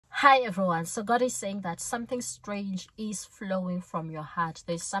Hi everyone. So God is saying that something strange is flowing from your heart.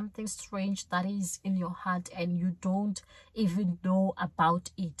 There's something strange that is in your heart and you don't even know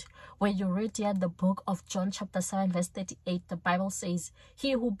about it. When you read here the book of John chapter 7 verse 38, the Bible says,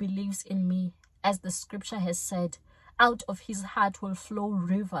 "He who believes in me, as the scripture has said, out of his heart will flow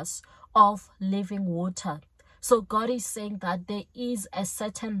rivers of living water." So God is saying that there is a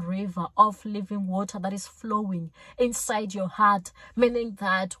certain river of living water that is flowing inside your heart, meaning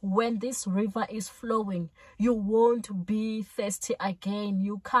that when this river is flowing, you won't be thirsty again.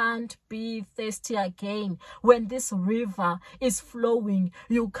 You can't be thirsty again. When this river is flowing,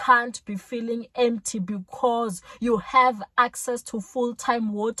 you can't be feeling empty because you have access to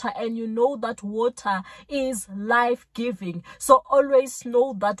full-time water, and you know that water is life-giving. So always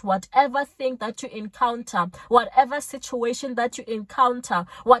know that whatever thing that you encounter, whatever situation that you encounter,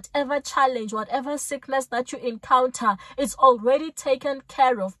 whatever challenge, whatever sickness that you encounter, it's already taken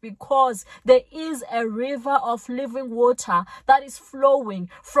care of because there is a river of living water that is flowing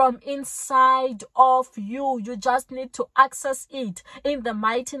from inside of you. You just need to access it in the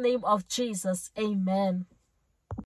mighty name of Jesus. Amen.